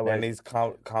 Well, that then way, he's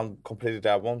completed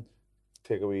that one,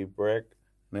 take a wee break,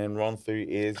 and then run through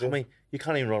Asia. You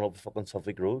can't even run up fucking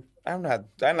Suffolk Road. I'm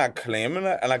not claiming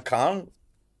it, and I can't.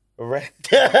 Right.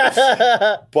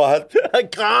 But I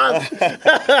can't.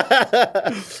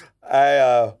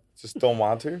 I just don't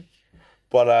want to.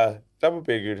 But that would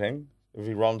be a good thing if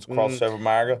he runs across South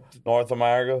America, North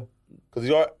America,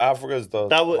 because Africa is the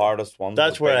hardest one.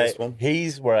 That's where one.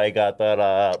 He's where I got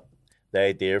that the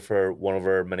idea for one of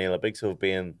our mini Olympics of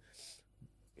being.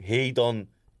 He done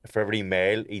for every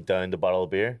mile he downed a bottle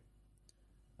of beer,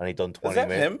 and he done 20. Is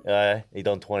that him? He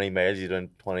done 20 miles. He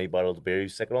done 20 bottles of beer. He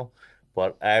was sick and all.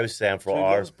 But I was saying for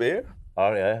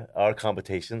our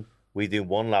competition, we do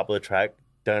one lap of the track,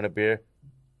 down a beer,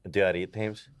 and do that 8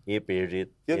 times. 8 beers, 8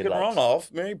 You can laps. run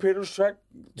off Mary Peter's track.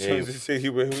 So you see he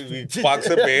box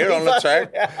a beer on the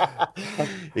track.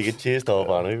 You get chased off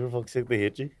on it, for fuck's sake, they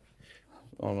hit you.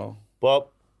 Oh no. But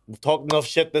we've talked enough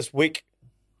shit this week.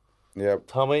 Yep.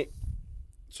 Tommy.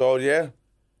 So yeah.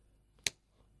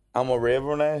 I'm a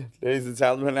raver now. Ladies and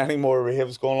gentlemen, any more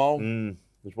raves going on?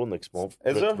 There's one next month.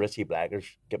 Is there? Richie Blackers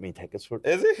get me tickets for it.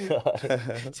 Is he?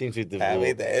 Seems we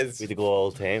Happy days. to go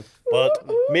all the time. But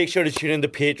make sure to tune in to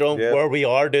Patreon where we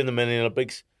are doing the mini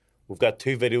Olympics. We've got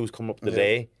 2 videos coming up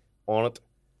today on it.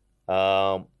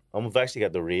 And we've actually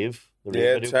got the rave.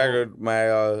 Check out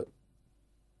my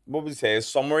what would we say? A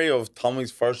summary of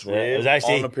Tommy's first rave on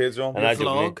the Patreon. And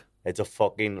vlog. It's a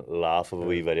fucking laugh of a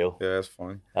wee video. Yeah, it's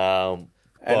funny. And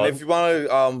if you want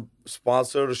to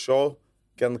sponsor the show,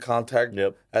 get in contact.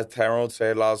 Yep. As Tyrone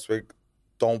said last week,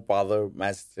 don't bother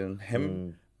messaging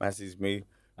him. Message me. You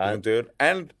can do it.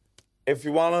 And if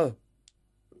you don't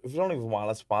even want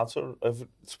to sponsor, you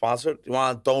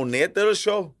want to donate to the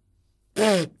show,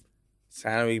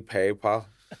 send me PayPal.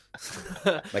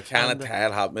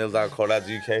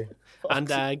 McKenna@hotmail.co.uk. And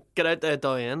get out there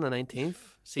Diane the 19th.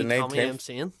 See the Tommy 19th.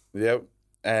 MCing. Yep.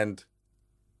 And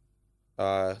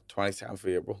 27th of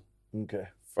April. Okay.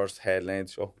 First headline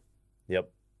show.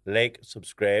 Yep. Like,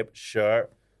 subscribe, share,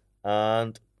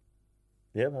 and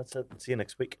yeah, that's it. See you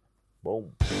next week.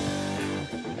 Boom.